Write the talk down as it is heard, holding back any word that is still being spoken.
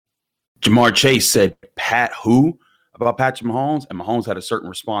Jamar Chase said, Pat who? About Patrick Mahomes, and Mahomes had a certain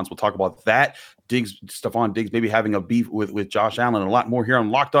response. We'll talk about that. Stephon Diggs maybe having a beef with Josh Allen, and a lot more here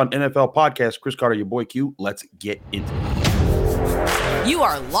on Locked On NFL Podcast. Chris Carter, your boy Q. Let's get into it. You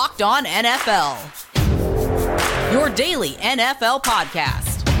are Locked On NFL, your daily NFL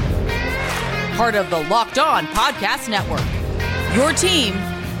podcast. Part of the Locked On Podcast Network, your team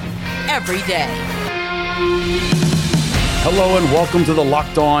every day. Hello and welcome to the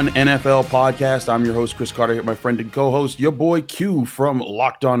Locked On NFL Podcast. I'm your host, Chris Carter, here, my friend and co-host, your boy Q from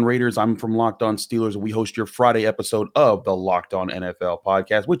Locked On Raiders. I'm from Locked On Steelers, and we host your Friday episode of the Locked On NFL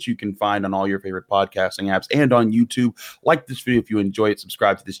Podcast, which you can find on all your favorite podcasting apps and on YouTube. Like this video if you enjoy it.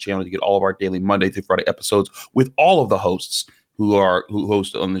 Subscribe to this channel to get all of our daily Monday through Friday episodes with all of the hosts who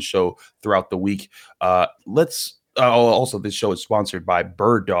host on the show throughout the week. Also, this show is sponsored by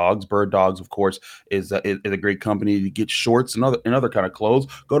Bird Dogs. Bird Dogs, of course, is a great company to get shorts and other kind of clothes.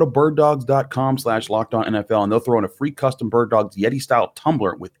 Go to birddogs.com/LockedOnNFL, and they'll throw in a free custom Bird Dogs Yeti-style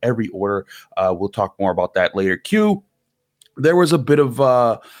tumbler with every order. We'll talk more about that later. Q, there was a bit of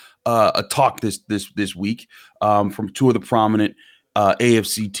a talk this week from two of the prominent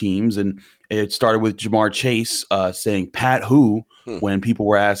AFC teams, and it started with Jamar Chase saying Pat who when people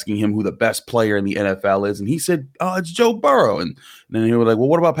were asking him who the best player in the NFL is, and he said, "Oh, it's Joe Burrow." And then he was like, "Well,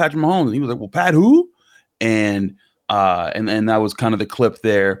 what about Patrick Mahomes?" And he was like, "Well, Pat who?" And that was kind of the clip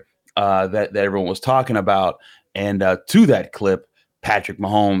there that everyone was talking about. And to that clip, Patrick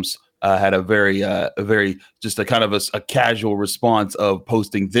Mahomes had a very just a kind of a casual response of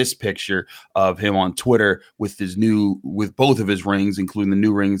posting this picture of him on Twitter with both of his rings, including the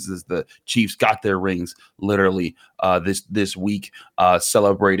new rings as the Chiefs got their rings literally this week,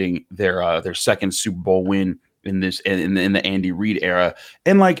 celebrating their second Super Bowl win in the Andy Reid era.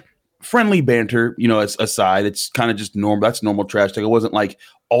 And like friendly banter, aside, it's kind of just normal. That's normal trash talk. It wasn't like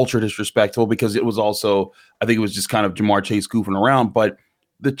ultra disrespectful because it was also, I think it was just kind of Jamar Chase goofing around, but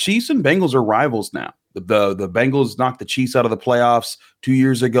the Chiefs and Bengals are rivals now. The Bengals knocked the Chiefs out of the playoffs 2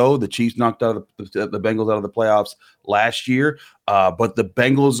 years ago. The Chiefs knocked out the Bengals out of the playoffs last year. But the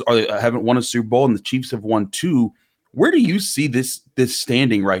Bengals haven't won a Super Bowl, and the Chiefs have won two. Where do you see this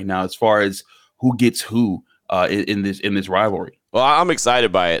standing right now as far as who gets who in this rivalry? Well, I'm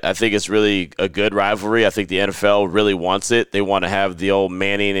excited by it. I think it's really a good rivalry. I think the NFL really wants it. They want to have the old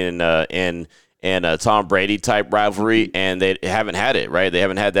Manning and Tom Brady type rivalry, and they haven't had it, right? They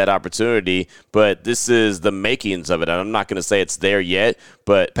haven't had that opportunity, but this is the makings of it. And I'm not going to say it's there yet,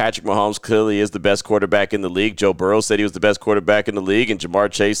 but Patrick Mahomes clearly is the best quarterback in the league. Joe Burrow said he was the best quarterback in the league, and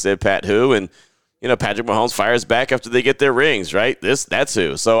Jamar Chase said Pat who, and Patrick Mahomes fires back after they get their rings, right? That's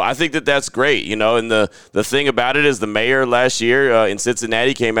who. So I think that's great, and the thing about it is the mayor last year in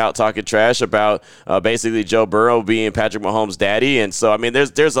Cincinnati came out talking trash about basically Joe Burrow being Patrick Mahomes' daddy, and so, I mean,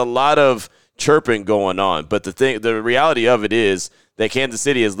 there's a lot of chirping going on, but the reality of it is that Kansas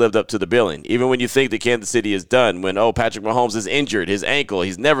City has lived up to the billing. Even when you think that Kansas City is done, when Patrick Mahomes is injured, his ankle,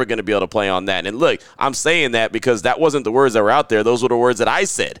 he's never going to be able to play on that. And look, I'm saying that because that wasn't the words that were out there. Those were the words that I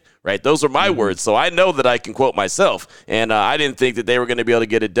said, right? Those are my words, so I know that I can quote myself. And I didn't think that they were going to be able to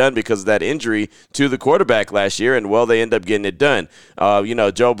get it done because of that injury to the quarterback last year, and well, they end up getting it done.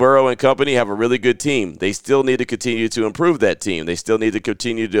 Joe Burrow and company have a really good team. They still need to continue to improve that team. They still need to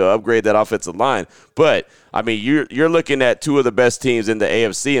continue to upgrade that offensive line. But I mean, you're looking at two of the best teams in the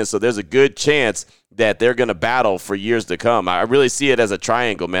AFC, and so there's a good chance that they're going to battle for years to come. I really see it as a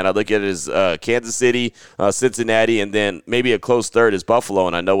triangle, man. I look at it as Kansas City, Cincinnati, and then maybe a close third is Buffalo.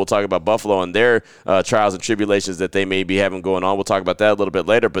 And I know we'll talk about Buffalo and their trials and tribulations that they may be having going on. We'll talk about that a little bit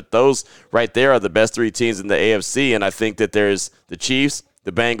later. But those right there are the best three teams in the AFC, and I think that there's the Chiefs,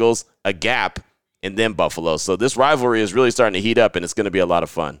 the Bengals, a gap, and then Buffalo. So this rivalry is really starting to heat up, and it's going to be a lot of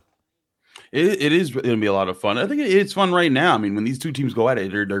fun. It is going to be a lot of fun. I think it's fun right now. I mean, when these two teams go at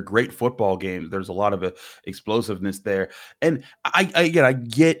it, they're great football games. There's a lot of explosiveness there. And I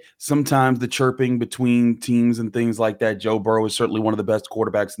get sometimes the chirping between teams and things like that. Joe Burrow is certainly one of the best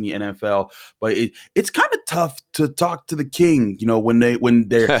quarterbacks in the NFL, but it's kind of tough to talk to the king, when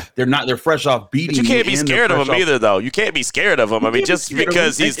they're fresh off beating. But you can't be scared of him either, though. You can't be scared of him. I mean, just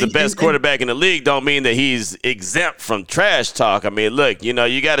because he's the best quarterback in the league don't mean that he's exempt from trash talk. I mean, look,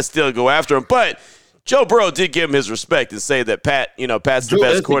 you got to still go after him. But Joe Burrow did give him his respect and say that Pat's the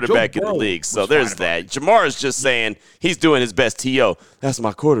best quarterback in the league. So there's that. Jamar is just saying he's doing his best. That's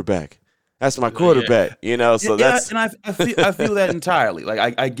my quarterback. That's my quarterback. So that's. And I feel that entirely.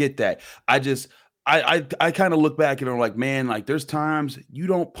 Like I get that. I kind of look back and I'm like, man, like there's times you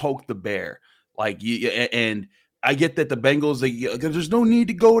don't poke the bear, like and I get that the Bengals, there's no need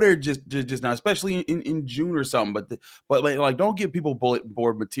to go there just now, especially in June or something. But like, don't give people bulletin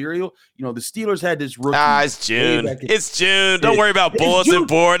board material. You know, the Steelers had this rookie. It's June. It's June. Don't worry about bulletin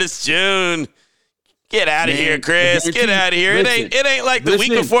board. It's June. Get out of here, Chris. Get out of here. It ain't like the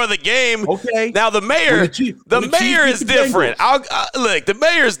week before the game. Okay. Now the mayor is different. Look, the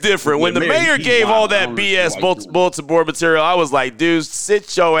mayor's different. When the mayor gave all that BS bulletin board material, I was like, dude,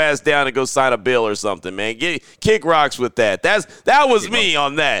 sit your ass down and go sign a bill or something, man. Kick rocks with that. That was me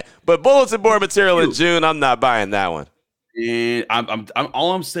on that. But bulletin board material in June, I'm not buying that one. And I'm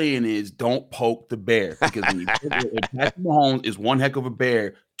all I'm saying is don't poke the bear, because when Patrick Mahomes is one heck of a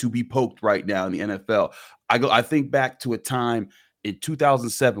bear to be poked right now in the NFL. I think back to a time in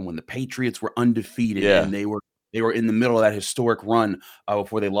 2007 when the Patriots were undefeated and they were in the middle of that historic run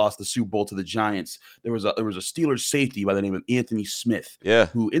before they lost the Super Bowl to the Giants. There was a Steelers safety by the name of Anthony Smith,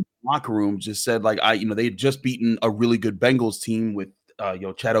 who in the locker room just said, like, they had just beaten a really good Bengals team with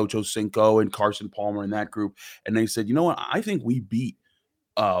Chad Ochocinco and Carson Palmer in that group. And they said, you know what? I think we beat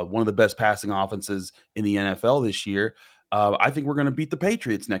one of the best passing offenses in the NFL this year. I think we're going to beat the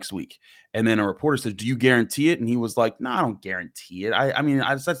Patriots next week. And then a reporter said, do you guarantee it? And he was like, no, I don't guarantee it. I mean,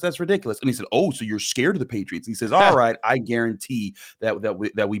 that's ridiculous. And he said, oh, so you're scared of the Patriots? And he says, all right, I guarantee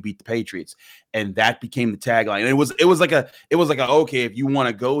that we beat the Patriots. And that became the tagline. And it was like a okay, if you want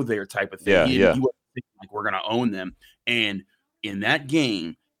to go there type of thing. He wasn't thinking, like, we're going to own them. And in that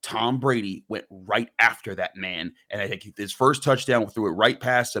game, Tom Brady went right after that man, and I think his first touchdown threw it right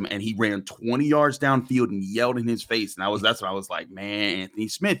past him, and he ran 20 yards downfield and yelled in his face. And that's when I was like, man, Anthony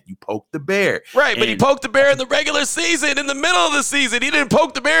Smith, you poked the bear. Right, but he poked the bear in the regular season, in the middle of the season. He didn't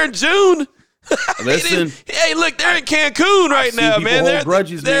poke the bear in June. Listen, hey, look, they're in Cancun right now, man.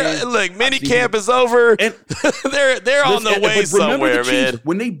 Look, mini camp is over. And they're on the way somewhere, man.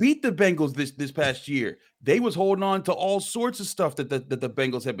 When they beat the Bengals this past year, they was holding on to all sorts of stuff that the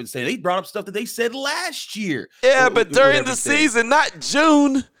Bengals have been saying. They brought up stuff that they said last year. Yeah, but during the season, not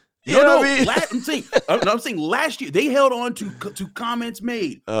June. I'm saying last year they held on to comments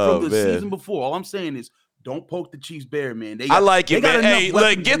made from the season before. All I'm saying is, don't poke the Chiefs bear, man. I like it, man. Hey,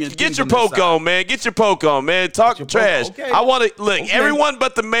 look, get your poke on, man. Get your poke on, man. Talk trash. Okay. I want to look. Okay. Everyone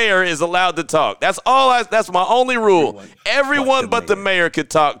but the mayor is allowed to talk. That's all. That's my only rule. Everyone but the mayor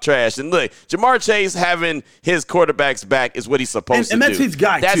could talk trash. And look, Jamar Chase having his quarterbacks back is what he's supposed to do. And that's his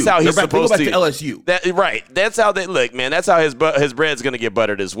guy. That's how he's supposed to. Go back to LSU. Right. That's how they look, man. That's how his bread's going to get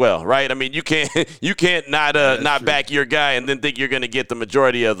buttered as well, right? I mean, you can't not back your guy and then think you're going to get the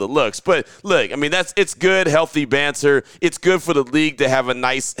majority of the looks. But look, I mean, it's good. Healthy banter. It's good for the league to have a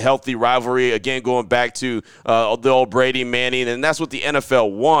nice, healthy rivalry. Again, going back to the old Brady Manning, and that's what the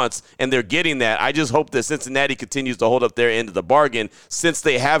NFL wants, and they're getting that. I just hope that Cincinnati continues to hold up their end of the bargain, since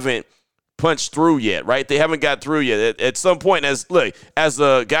they haven't punched through yet, right? They haven't got through yet. At some point, as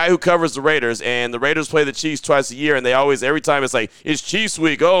a guy who covers the Raiders, and the Raiders play the Chiefs twice a year, and they always, every time it's like, it's Chiefs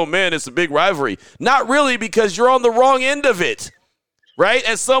week. Oh man, it's a big rivalry. Not really, because you're on the wrong end of it. Right?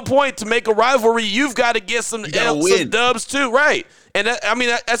 At some point, to make a rivalry, you've got to get some dubs too, right? And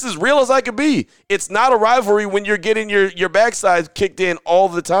that's as real as I could be. It's not a rivalry when you're getting your backside kicked in all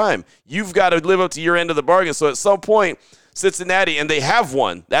the time. You've got to live up to your end of the bargain. So at some point, Cincinnati, and they have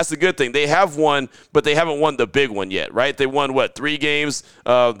won. That's the good thing. They have won, but they haven't won the big one yet, right? They won, 3 games?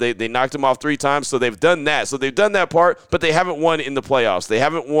 They knocked them off 3 times, so they've done that. So they've done that part, but they haven't won in the playoffs. They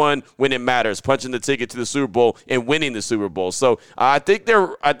haven't won when it matters, punching the ticket to the Super Bowl and winning the Super Bowl. So I think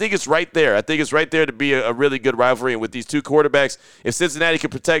it's right there. I think it's right there to be a really good rivalry. And with these two quarterbacks, if Cincinnati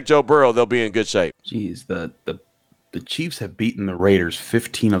can protect Joe Burrow, they'll be in good shape. Jeez, the Chiefs have beaten the Raiders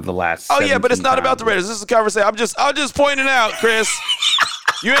 15 of the last 17 yeah, but it's not about the Raiders. This is a conversation. I'm just pointing out, Chris.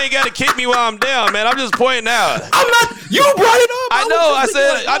 You ain't got to kick me while I'm down, man. I'm just pointing out. I'm not. You brought it up.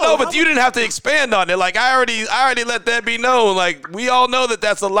 I know, but you didn't have to expand on it. Like, I already let that be known. Like, we all know that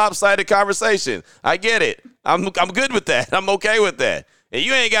that's a lopsided conversation. I get it. I'm good with that. I'm okay with that. And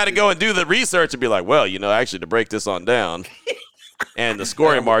you ain't got to go and do the research and be like, well, actually, to break this on down. And the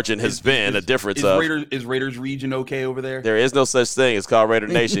scoring margin has been a difference is Raiders region okay over there? There is no such thing. It's called Raider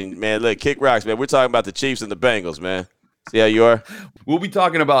Nation. Man, look, kick rocks, man. We're talking about the Chiefs and the Bengals, man. See how you are? We'll be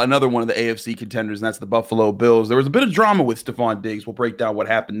talking about another one of the AFC contenders, and that's the Buffalo Bills. There was a bit of drama with Stephon Diggs. We'll break down what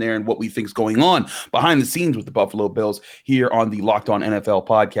happened there and what we think is going on behind the scenes with the Buffalo Bills here on the Locked On NFL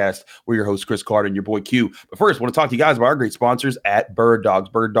podcast. We're your host, Chris Carter, and your boy Q. But first, I want to talk to you guys about our great sponsors at Bird Dogs.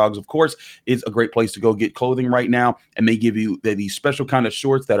 Bird Dogs, of course, is a great place to go get clothing right now, and they give you these special kind of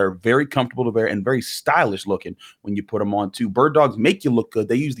shorts that are very comfortable to wear and very stylish looking when you put them on, too. Bird Dogs make you look good.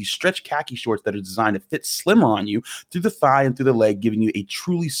 They use these stretch khaki shorts that are designed to fit slimmer on you through the thigh and through the leg, giving you a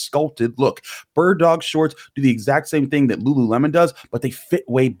truly sculpted look. Bird Dog shorts do the exact same thing that Lululemon does, but they fit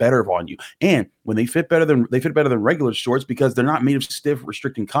way better on you. And when they fit better than regular shorts because they're not made of stiff,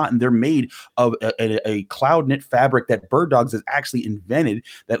 restricting cotton. They're made of a cloud knit fabric that Bird Dogs has actually invented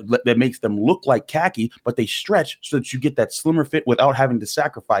that makes them look like khaki, but they stretch so that you get that slimmer fit without having to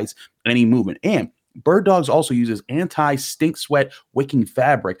sacrifice any movement. And Bird Dogs also uses anti-stink sweat wicking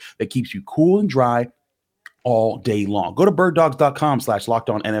fabric that keeps you cool and dry all day long. Go to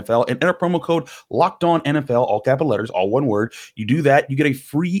birddogs.com/lockedonnfl and enter promo code LockedOnNFL, all capital letters, all one word. You do that, you get a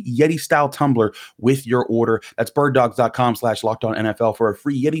free Yeti style tumbler with your order. That's birddogs.com/lockedonnfl for a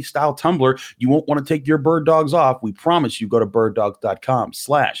free Yeti style tumbler. You won't want to take your Bird Dogs off. We promise you. Go to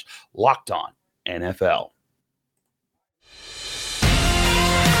birddogs.com/lockedonnfl.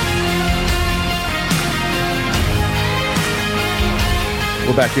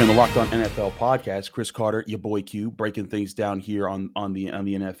 We're back here on the Locked On NFL podcast. Chris Carter, your boy Q, breaking things down here on the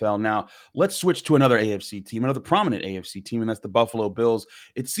NFL. Now, let's switch to another AFC team, another prominent AFC team, and that's the Buffalo Bills.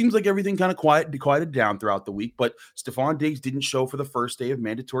 It seems like everything kind of quieted down throughout the week, but Stephon Diggs didn't show for the first day of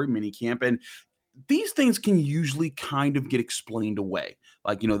mandatory minicamp, and these things can usually kind of get explained away.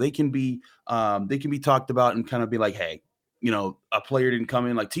 Like, they can be talked about and kind of be like, hey, a player didn't come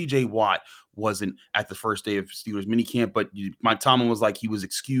in. Like TJ Watt wasn't at the first day of Steelers minicamp, but Mike Tomlin was like, he was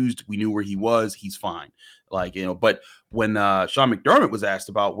excused. We knew where he was. He's fine. Like, but when Sean McDermott was asked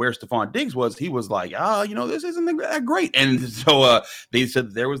about where Stephon Diggs was, he was like, this isn't that great. And so they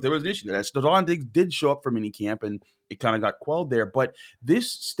said there was an issue that Stephon Diggs did show up for minicamp, and it kind of got quelled there. But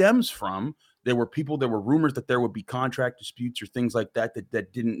this stems from there were rumors that there would be contract disputes or things like that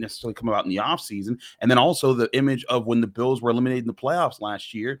didn't necessarily come about in the offseason. And then also the image of when the Bills were eliminated in the playoffs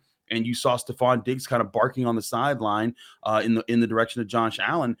last year, and you saw Stephon Diggs kind of barking on the sideline in the direction of Josh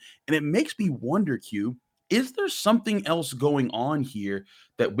Allen. And it makes me wonder, Q, is there something else going on here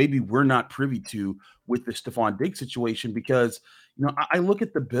that maybe we're not privy to with the Stephon Diggs situation? Because, I look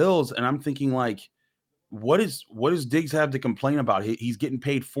at the Bills and I'm thinking, like, what does Diggs have to complain about? He's getting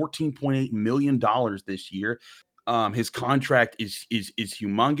paid $14.8 million this year. His contract is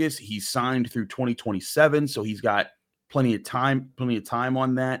humongous. He's signed through 2027, so he's got plenty of time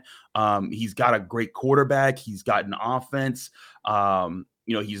on that. He's got a great quarterback. He's got an offense.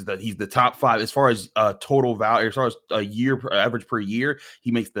 He's the top five as far as total value, as far as a year average per year.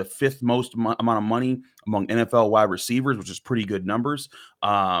 He makes the fifth most amount of money among NFL wide receivers, which is pretty good numbers.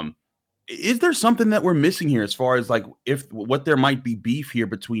 Is there something that we're missing here as far as like what there might be beef here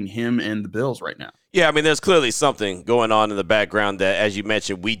between him and the Bills right now? Yeah, I mean, there's clearly something going on in the background that, as you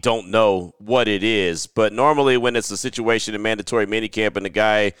mentioned, we don't know what it is. But normally when it's a situation in mandatory minicamp and the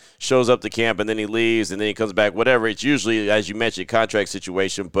guy shows up to camp and then he leaves and then he comes back, whatever, it's usually, as you mentioned, contract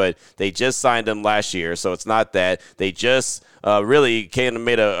situation. But they just signed him last year, so it's not that. They just really came and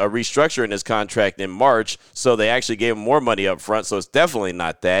made a restructure in his contract in March, so they actually gave him more money up front, so it's definitely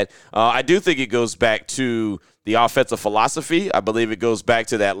not that. I do think it goes back to the offensive philosophy. I believe it goes back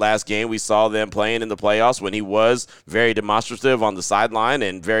to that last game we saw them playing in the playoffs when he was very demonstrative on the sideline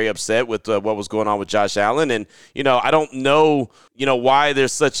and very upset with what was going on with Josh Allen. And, I don't know, why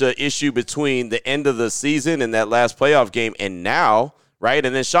there's such an issue between the end of the season and that last playoff game and now. Right.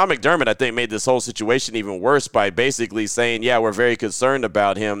 And then Sean McDermott, I think, made this whole situation even worse by basically saying, yeah, we're very concerned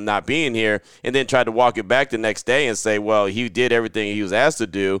about him not being here, and then tried to walk it back the next day and say, well, he did everything he was asked to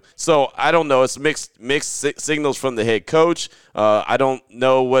do. So I don't know. It's mixed signals from the head coach. I don't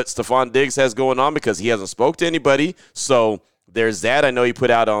know what Stephon Diggs has going on because he hasn't spoke to anybody. So there's that. I know he put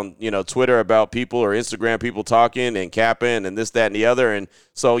out on, Twitter about people or Instagram people talking and capping and this, that, and the other. And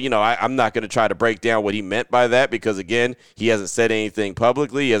so, I'm not going to try to break down what he meant by that because, again, he hasn't said anything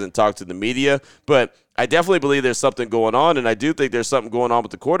publicly. He hasn't talked to the media. But I definitely believe there's something going on, and I do think there's something going on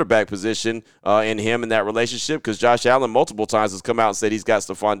with the quarterback position in him and that relationship because Josh Allen multiple times has come out and said he's got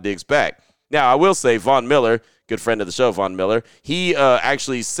Stephon Diggs back. Now, I will say Von Miller, good friend of the show, Von Miller, he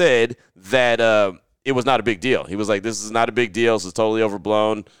actually said that it was not a big deal. He was like, this is not a big deal. This is totally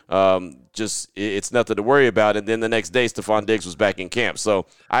overblown. It's nothing to worry about. And then the next day, Stephon Diggs was back in camp. So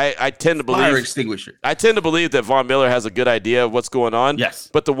I tend to believe – fire extinguisher. I tend to believe that Von Miller has a good idea of what's going on.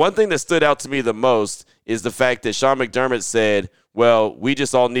 Yes. But the one thing that stood out to me the most is the fact that Sean McDermott said, well, we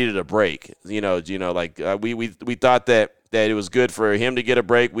just all needed a break. We thought that it was good for him to get a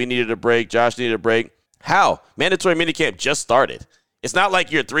break. We needed a break. Josh needed a break. How? Mandatory minicamp just started. It's not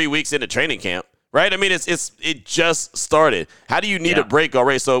like you're 3 weeks into training camp. Right? I mean, it just started. How do you need a break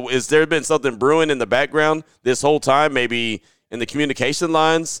already? So is there been something brewing in the background this whole time, maybe in the communication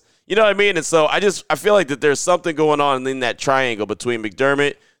lines? You know what I mean? And so I feel like that there's something going on in that triangle between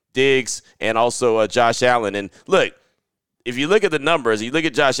McDermott, Diggs, and also Josh Allen. And look, if you look at the numbers, you look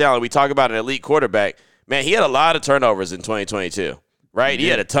at Josh Allen, we talk about an elite quarterback. Man, he had a lot of turnovers in 2022, right? He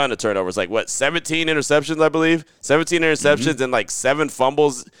had a ton of turnovers, 17 interceptions, I believe? 17 interceptions and 7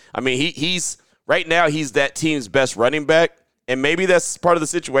 fumbles. I mean, he's right now he's that team's best running back, and maybe that's part of the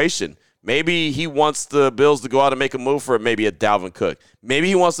situation. Maybe he wants the Bills to go out and make a move for maybe a Dalvin Cook. Maybe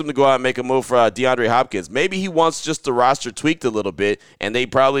he wants them to go out and make a move for DeAndre Hopkins. Maybe he wants just the roster tweaked a little bit, and they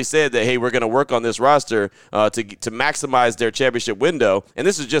probably said that, hey, we're going to work on this roster to maximize their championship window. And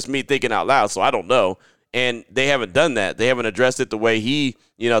this is just me thinking out loud, so I don't know. And they haven't done that. They haven't addressed it the way he,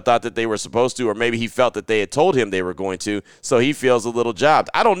 thought that they were supposed to, or maybe he felt that they had told him they were going to, so he feels a little jobbed.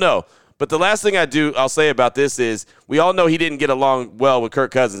 I don't know. But the last thing I'll say about this is we all know he didn't get along well with Kirk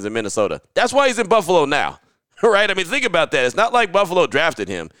Cousins in Minnesota. That's why he's in Buffalo now, right? I mean, think about that. It's not like Buffalo drafted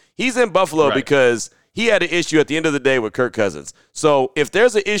him. He's in Buffalo because he had an issue at the end of the day with Kirk Cousins. So if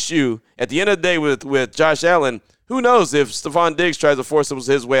there's an issue at the end of the day with Josh Allen, who knows if Stephon Diggs tries to force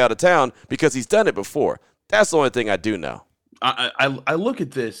his way out of town because he's done it before. That's the only thing I do know. I look at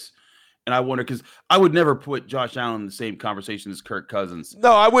this. And I wonder, because I would never put Josh Allen in the same conversation as Kirk Cousins.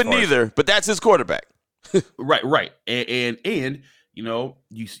 No, I wouldn't either, but that's his quarterback. Right. And the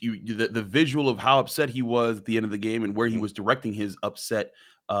visual of how upset he was at the end of the game and where he was directing his upset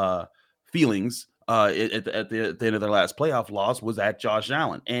feelings at the end of their last playoff loss was at Josh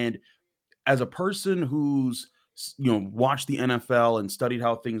Allen. And as a person who's, watched the NFL and studied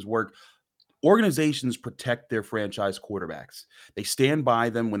how things work, organizations protect their franchise quarterbacks. They stand by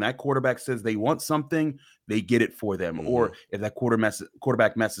them. When that quarterback says they want something, they get it for them. Or if that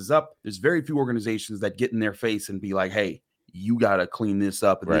quarterback messes up, there's very few organizations that get in their face and be like, hey, you got to clean this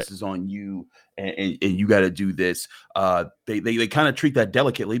up, and this is on you, and you got to do this. They kind of treat that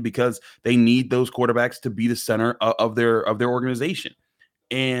delicately because they need those quarterbacks to be the center of their organization.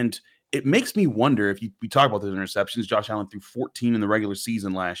 And it makes me wonder, if we talk about those interceptions, Josh Allen threw 14 in the regular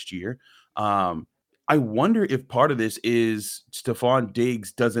season last year. I wonder if part of this is Stephon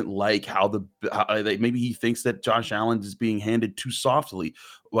Diggs doesn't like how maybe he thinks that Josh Allen is being handed too softly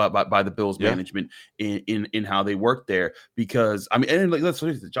by the Bills management in how they work there. Because I mean, and let's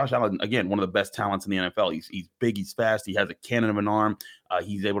face it, Josh Allen, again, one of the best talents in the NFL. He's big, he's fast, he has a cannon of an arm.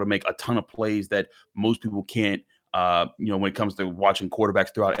 He's able to make a ton of plays that most people can't. When it comes to watching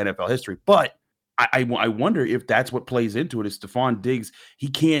quarterbacks throughout NFL history. But I wonder if that's what plays into it. Is Stephon Diggs, he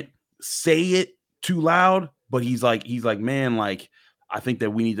can't say it too loud, but he's like, man, I think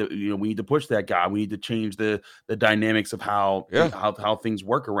that we need to push that guy. We need to change the dynamics of how things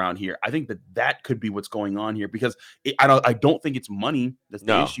work around here. I think that could be what's going on here, because I don't think it's money that's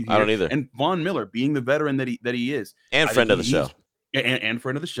the issue here. I don't either. And Von Miller, being the veteran that he is, and friend of the show, and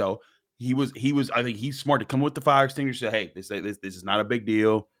friend of the show, he was. I think he's smart to come with the fire extinguisher. Say, hey, this is not a big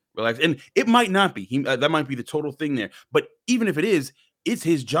deal. Relax. And it might not be. That might be the total thing there. But even if it is, it's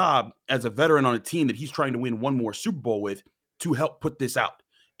his job as a veteran on a team that he's trying to win one more Super Bowl with to help put this out.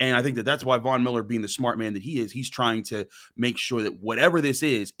 And I think that's why Von Miller, being the smart man that he is, he's trying to make sure that whatever this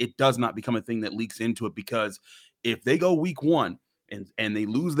is, it does not become a thing that leaks into it. Because if they go week one and they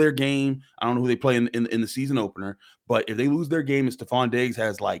lose their game, I don't know who they play in the season opener, but if they lose their game and Stephon Diggs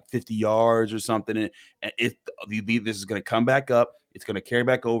has 50 yards or something, and this is going to come back up, it's going to carry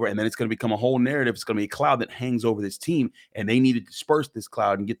back over, and then it's going to become a whole narrative. It's going to be a cloud that hangs over this team, and they need to disperse this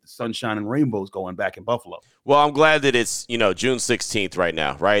cloud and get the sunshine and rainbows going back in Buffalo. Well, I'm glad that it's, June 16th right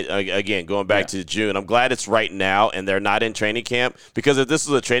now, right? Again, going back to June, I'm glad it's right now and they're not in training camp, because if this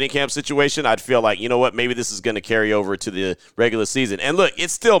was a training camp situation, I'd feel like, maybe this is going to carry over to the regular season. And look,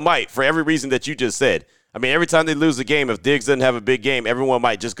 it still might, for every reason that you just said. I mean, every time they lose a game, if Diggs doesn't have a big game, everyone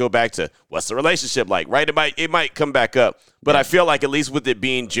might just go back to what's the relationship like, right? It might come back up. But I feel like at least with it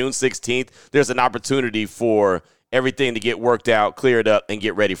being June 16th, there's an opportunity for everything to get worked out, cleared up, and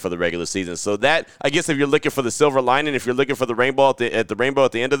get ready for the regular season. So that, I guess, if you're looking for the silver lining, if you're looking for the rainbow at the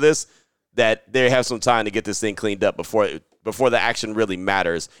end of this, that they have some time to get this thing cleaned up before the action really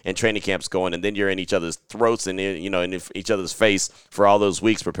matters and training camp's going, and then you're in each other's throats and in each other's face for all those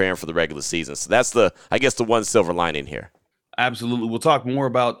weeks preparing for the regular season. So that's the one silver lining here. Absolutely. We'll talk more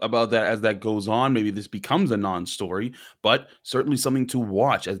about that as that goes on. Maybe this becomes a non-story, but certainly something to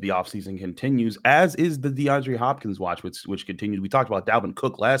watch as the offseason continues, as is the DeAndre Hopkins watch, which continues. We talked about Dalvin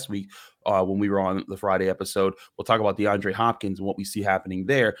Cook last week when we were on the Friday episode. We'll talk about DeAndre Hopkins and what we see happening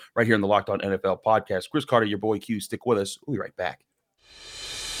there right here in the Locked On NFL podcast. Chris Carter, your boy Q, stick with us. We'll be right back.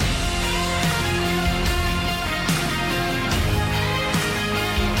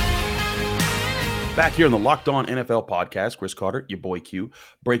 Back here on the Locked On NFL podcast, Chris Carter, your boy Q,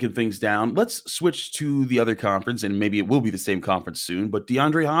 breaking things down. Let's switch to the other conference, and maybe it will be the same conference soon, but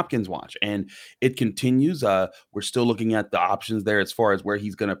DeAndre Hopkins watch. And it continues. We're still looking at the options there as far as where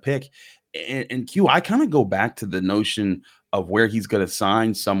he's going to pick. And Q, I kind of go back to the notion of where he's going to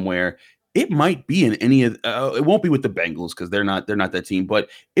sign somewhere. It might be in any of it won't be with the Bengals because they're not that team, but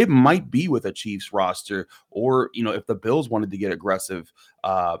it might be with a Chiefs roster, or if the Bills wanted to get aggressive,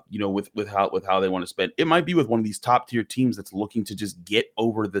 with how they want to spend, it might be with one of these top tier teams that's looking to just get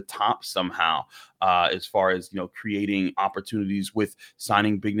over the top somehow, as far as creating opportunities with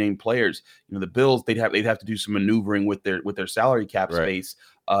signing big name players. The Bills, they'd have to do some maneuvering with their salary cap space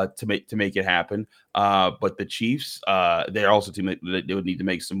to make it happen. But the Chiefs, they're also team that they would need to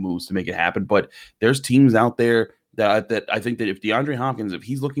make some moves to make it happen. But there's teams out there that I think that if DeAndre Hopkins, if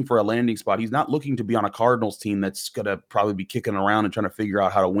he's looking for a landing spot, he's not looking to be on a Cardinals team that's going to probably be kicking around and trying to figure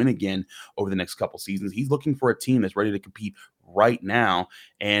out how to win again over the next couple seasons. He's looking for a team that's ready to compete right now.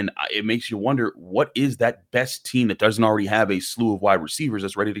 And it makes you wonder, what is that best team that doesn't already have a slew of wide receivers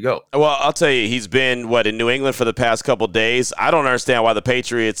that's ready to go? Well, I'll tell you, he's been, in New England for the past couple days. I don't understand why the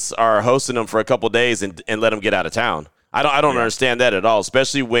Patriots are hosting him for a couple days and let him get out of town. I don't understand that at all,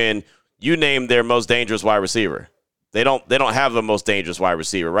 especially when you name their most dangerous wide receiver. They don't have the most dangerous wide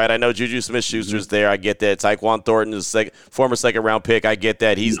receiver, right? I know Juju Smith-Schuster's there. I get that. Tyquan Thornton is former second-round pick. I get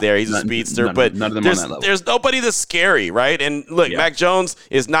that. He's there. He's a speedster. But none of them on that level. There's nobody that's scary, right? And look, Mac Jones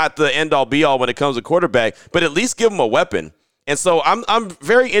is not the end-all, be-all when it comes to quarterback, but at least give him a weapon. And so I'm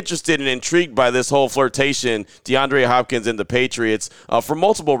very interested and intrigued by this whole flirtation, DeAndre Hopkins and the Patriots, for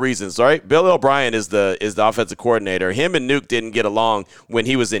multiple reasons, right? Bill O'Brien is the offensive coordinator. Him and Nuke didn't get along when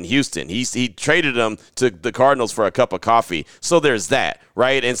he was in Houston. He traded him to the Cardinals for a cup of coffee. So there's that,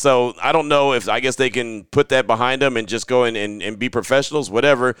 right? And so I don't know if, I guess they can put that behind them and just go in and be professionals,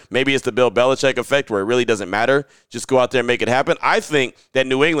 whatever. Maybe it's the Bill Belichick effect where it really doesn't matter. Just go out there and make it happen. I think that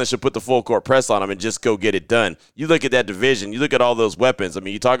New England should put the full court press on them and just go get it done. You look at that division. You look at all those weapons. I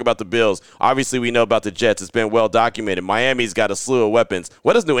mean, you talk about the Bills. Obviously, we know about the Jets. It's been well documented. Miami's got a slew of weapons.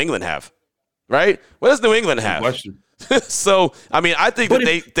 What does New England have? Right? What does New England have? Question. So, I mean, I think that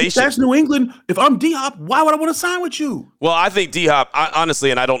they should. That's New England. If I'm D-Hop, why would I want to sign with you? Well, I think D-Hop, honestly,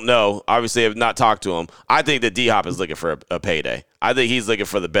 and I don't know, obviously I have not talked to him, I think that D-Hop is looking for a payday. I think he's looking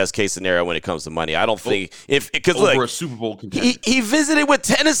for the best case scenario when it comes to money. I don't think because look, a Super Bowl contender. He visited with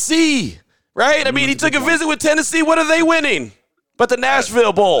Tennessee, right? I mean, he took a visit with Tennessee. What are they winning? But the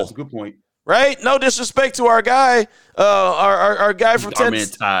Nashville Bowl. That's a good point. Right? No disrespect to our guy, our guy from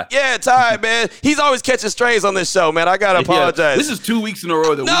Tennessee. Ty. Yeah, Ty, man. He's always catching strays on this show, man. I got to apologize. This is 2 weeks in a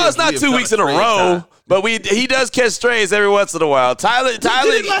row. No, it's not 2 weeks in a row. But he does catch strays every once in a while. Tyler did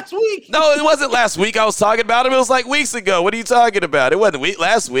it last week. No, it wasn't last week. I was talking about him. It was like weeks ago. What are you talking about? It wasn't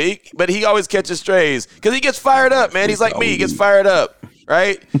last week. But he always catches strays because he gets fired up, man. He's like me. He gets fired up.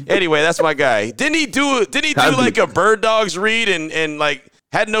 Right? Anyway, that's my guy. Didn't he do like a Bird Dogs read and like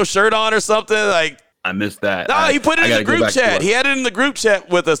had no shirt on or something? Like, I missed that. No, he put it in the group chat. He had it in the group chat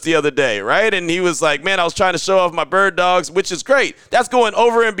with us the other day, right? And he was like, man, I was trying to show off my Bird Dogs, which is great. That's going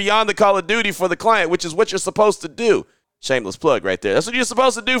over and beyond the Call of Duty for the client, which is what you're supposed to do. Shameless plug right there. That's what you're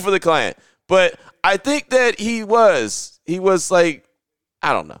supposed to do for the client. But I think that he was like,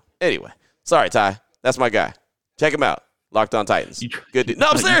 I don't know. Anyway, sorry, Ty. That's my guy. Check him out. Locked On Titans. Good.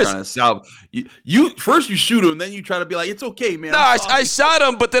 No, I'm serious. You first you shoot him, then you try to be like, it's okay, man. No, I shot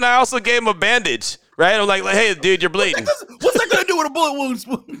him, but then I also gave him a bandage. Right? I'm like, hey, dude, you're bleeding. What's that gonna do with a bullet wound?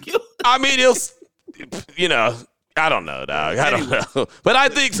 I mean, I don't know, dog. I don't know. But I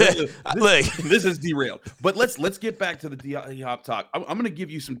think that this is derailed. But let's get back to the D-Hop talk. I'm going to give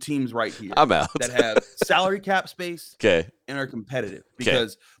you some teams right here. I'm out. That have salary cap space. Okay. And are competitive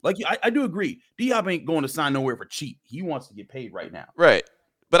because, I do agree. D-Hop ain't going to sign nowhere for cheap. He wants to get paid right now. Right.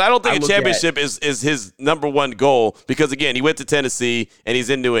 But I don't think a championship is his number one goal because, again, he went to Tennessee and he's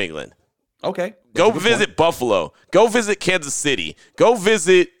in New England. Okay. Go visit Buffalo. Go visit Kansas City. Go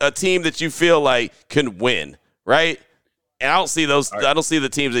visit a team that you feel like can win. Right? And I don't see those. Right. I don't see the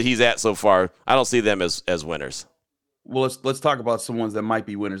teams that he's at so far. I don't see them as winners. Well, let's talk about some ones that might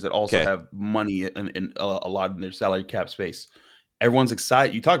be winners that also have money and a lot in their salary cap space. Everyone's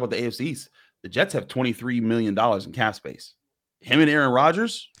excited. You talk about the AFCs. The Jets have $23 million in cap space. Him and Aaron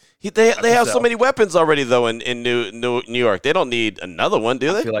Rodgers. They have so many weapons already though in New York. They don't need another one,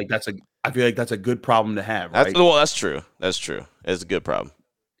 do they? I feel like that's a good problem to have. Right? That's true. That's true. It's a good problem.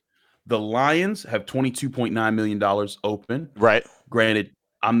 The Lions have $22.9 million open. Right. Granted,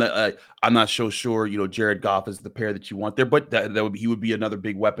 I'm not so sure. Jared Goff is the pair that you want there, but he would be another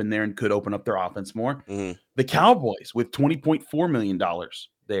big weapon there and could open up their offense more. Mm-hmm. The Cowboys with $20.4 million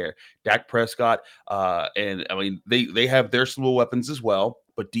there. Dak Prescott, and I mean they have their slew of weapons as well,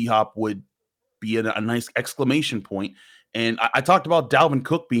 but D-Hop would be a nice exclamation point. And I talked about Dalvin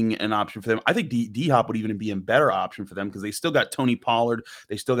Cook being an option for them. I think D-Hop would even be a better option for them because they still got Tony Pollard.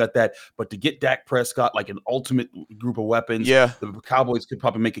 They still got that. But to get Dak Prescott, like an ultimate group of weapons, the Cowboys could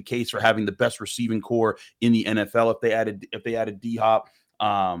probably make a case for having the best receiving core in the NFL if they added D-Hop.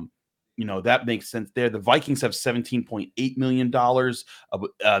 That makes sense there. The Vikings have $17.8 million.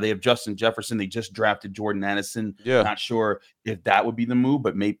 They have Justin Jefferson. They just drafted Jordan Addison. Yeah. Not sure if that would be the move,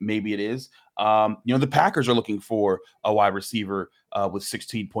 but maybe it is. The Packers are looking for a wide receiver with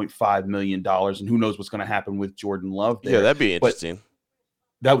 $16.5 million, and who knows what's going to happen with Jordan Love there. Yeah, that'd be interesting.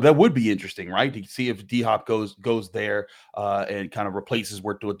 But that would be interesting, right? To see if D-Hop goes there and kind of replaces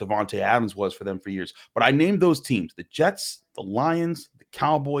what Devontae Adams was for them for years. But I named those teams: the Jets, the Lions, the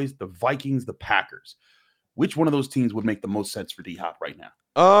Cowboys, the Vikings, the Packers. Which one of those teams would make the most sense for D-Hop right now?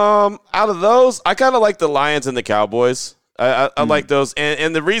 Out of those, I kind of like the Lions and the Cowboys. I like those,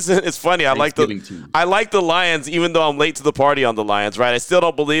 and the reason it's funny. I like the Lions, even though I'm late to the party on the Lions. Right, I still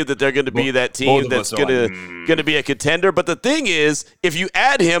don't believe that they're going to be that team that's going to be a contender. But the thing is, if you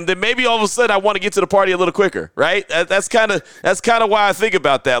add him, then maybe all of a sudden I want to get to the party a little quicker. Right, that's kind of why I think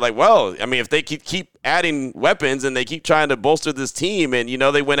about that. Like, well, I mean, if they keep adding weapons and they keep trying to bolster this team, and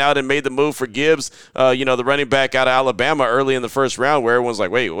they went out and made the move for Gibbs, the running back out of Alabama early in the first round, where everyone's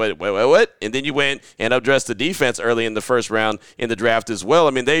like, wait, what? And then you went and addressed the defense early in the first round in the draft as well.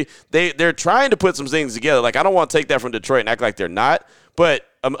 I mean, they're trying to put some things together. Like, I don't want to take that from Detroit and act like they're not, but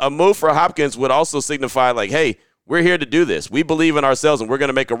a move for Hopkins would also signify like, hey, we're here to do this. We believe in ourselves, and we're going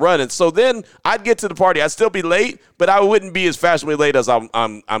to make a run. And so then I'd get to the party. I'd still be late, but I wouldn't be as fashionably late as I'm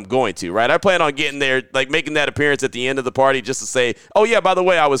going to, right? I plan on getting there, like making that appearance at the end of the party just to say, oh, yeah, by the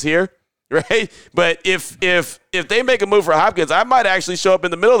way, I was here, right? But if they make a move for Hopkins, I might actually show up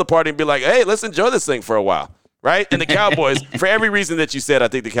in the middle of the party and be like, hey, let's enjoy this thing for a while. Right? And the Cowboys, for every reason that you said, I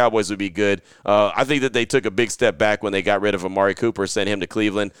think the Cowboys would be good. I think that they took a big step back when they got rid of Amari Cooper, sent him to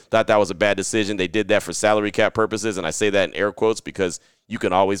Cleveland. Thought that was a bad decision. They did that for salary cap purposes, and I say that in air quotes because you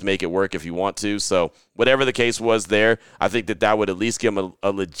can always make it work if you want to. So whatever the case was there, I think that would at least give them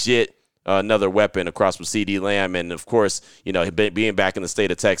a legit another weapon across from CeeDee Lamb. And, of course, being back in the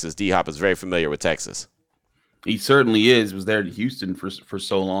state of Texas, D-Hop is very familiar with Texas. He certainly is. Was there in Houston for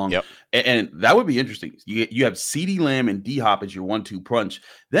so long. Yep. And that would be interesting. You have CeeDee Lamb and D-Hop as your 1-2 punch.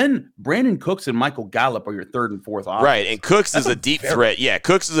 Then Brandon Cooks and Michael Gallup are your third and fourth options. Right, and Cooks is a deep threat. Yeah,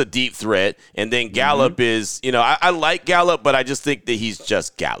 Cooks is a deep threat. And then Gallup is, I like Gallup, but I just think that he's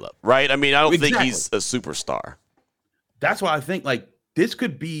just Gallup, right? I mean, I don't think he's a superstar. That's why I think, this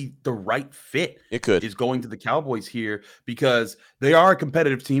could be the right fit. It could. Is going to the Cowboys here because they are a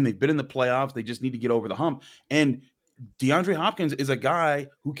competitive team. They've been in the playoffs. They just need to get over the hump. And DeAndre Hopkins is a guy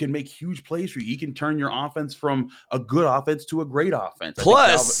who can make huge plays for you. He can turn your offense from a good offense to a great offense.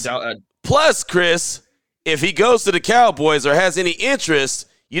 Plus, Chris, if he goes to the Cowboys or has any interest,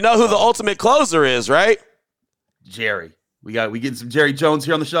 you know who the ultimate closer is, right? Jerry. We getting some Jerry Jones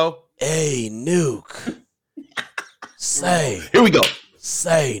here on the show. Hey, Nuke. Here we go.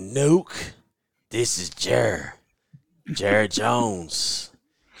 Say, Nuke, this is Jerry Jones.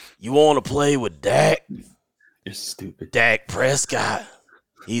 You want to play with Dak? You're stupid. Dak Prescott.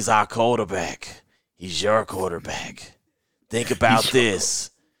 He's our quarterback. He's your quarterback. Think about this.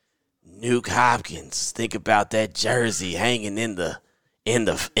 Nuke Hopkins. Think about that jersey hanging in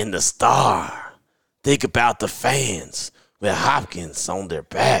the star. Think about the fans with Hopkins on their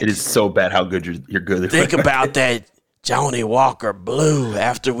back. It is so bad how good you're good. Think about that Johnny Walker blue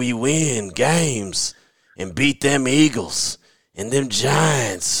after we win games and beat them Eagles and them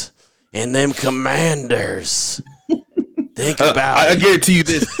Giants and them Commanders. Think about I guarantee you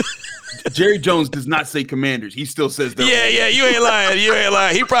this. Jerry Jones does not say Commanders. He still says that. Yeah, you ain't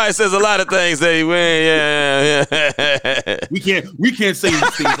lying. He probably says a lot of things that he win. Yeah. We can't say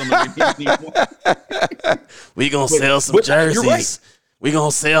these things on the radio anymore. We gonna sell some jerseys. Right. We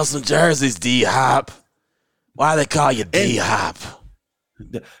gonna sell some jerseys, D-Hop. Why they call you D-Hop?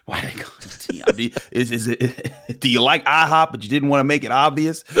 Why they call you D-Hop? Is it? Do you like IHOP, but you didn't want to make it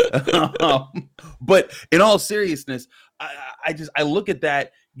obvious? But in all seriousness, I look at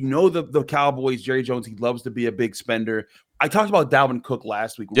that. The Cowboys, Jerry Jones, he loves to be a big spender. I talked about Dalvin Cook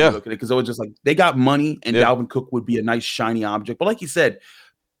last week when we looked at it because it was just like they got money and Dalvin Cook would be a nice shiny object. But like you said,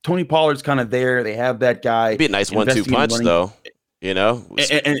 Tony Pollard's kind of there. They have that guy. It'd be a nice 1-2 punch though. And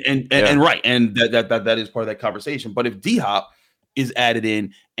right, and that is part of that conversation. But if D-Hop is added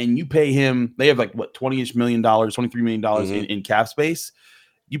in and you pay him, they have $20-ish million, $23 million in cap space.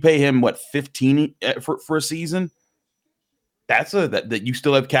 You pay him $15 for a season. that you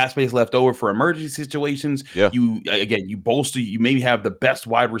still have cap space left over for emergency situations. Yeah. You bolster. You maybe have the best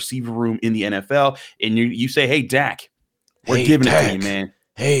wide receiver room in the NFL, and you say, "Hey, Dak, we're giving it to you, man."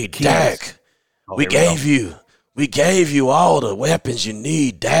 Hey, Dak, we gave you all the weapons you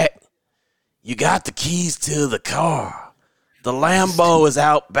need, Dak. You got the keys to the car. The Lambo is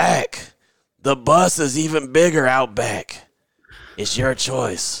out back. The bus is even bigger out back. It's your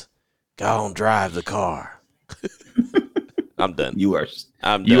choice. Go on, drive the car. I'm done.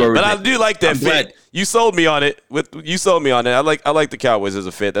 I'm done. But I do like that fit. You sold me on it. You sold me on it. I like the Cowboys as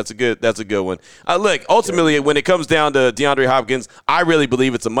a fit. That's a good one. Look, ultimately, when it comes down to DeAndre Hopkins, I really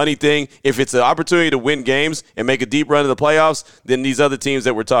believe it's a money thing. If it's an opportunity to win games and make a deep run in the playoffs, then these other teams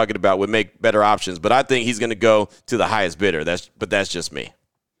that we're talking about would make better options. But I think he's going to go to the highest bidder. That's just me.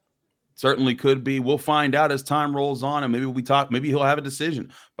 Certainly could be. We'll find out as time rolls on, and maybe he'll have a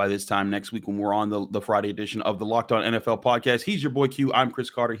decision by this time next week when we're on the Friday edition of the Locked On NFL podcast. He's your boy Q. I'm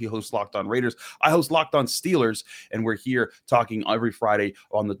Chris Carter. He hosts Locked On Raiders. I host Locked On Steelers, and we're here talking every Friday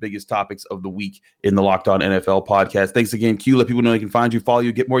on the biggest topics of the week in the Locked On NFL podcast. Thanks again, Q. Let people know they can find you, follow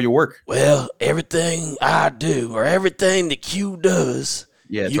you, get more of your work. Well, everything I do or everything that Q does,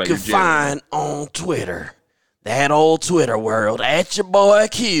 you can find on Twitter. That old Twitter world, at your boy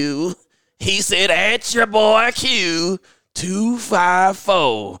Q. He said, at your boy Q,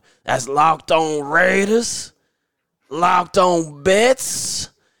 254. That's Locked On Raiders, Locked On Bets,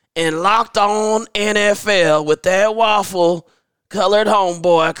 and Locked On NFL with that waffle-colored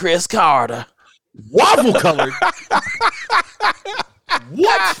homeboy, Chris Carter. Waffle-colored?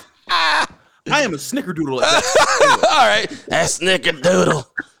 What? I am a snickerdoodle at that. All right, that's snickerdoodle.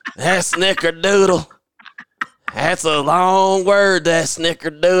 That's snickerdoodle. That's a long word, that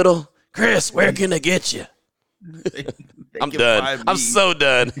snickerdoodle. Chris, where can I get you? I'm done. I'm so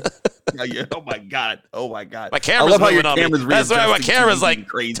done. Oh my god. My camera's moving on me. That's why my camera's like,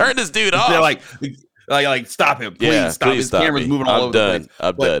 crazy. Turn this dude off. They're like, stop him. Please stop. His camera's moving all over the place.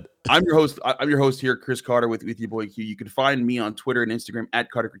 I'm done. I'm your host here, Chris Carter, with your boy Q. You can find me on Twitter and Instagram at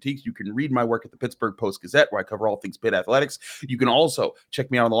Carter Critiques. You can read my work at the Pittsburgh Post-Gazette, where I cover all things Pitt athletics. You can also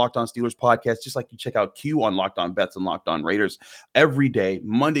check me out on the Locked On Steelers podcast, just like you check out Q on Locked On Bets and Locked On Raiders every day,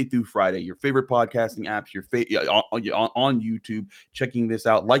 Monday through Friday. Your favorite podcasting apps, on YouTube. Checking this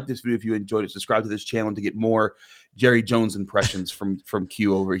out. Like this video if you enjoyed it. Subscribe to this channel to get more Jerry Jones impressions from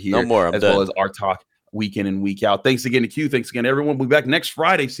Q over here. No more. Well as our talk week in and week out. Thanks again to Q. Thanks again to everyone. We'll be back next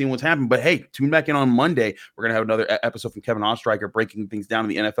Friday seeing what's happening. But hey, tune back in on Monday. We're going to have another episode from Kevin Ostreicher breaking things down in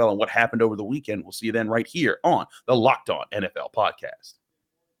the NFL and what happened over the weekend. We'll see you then right here on the Locked On NFL podcast.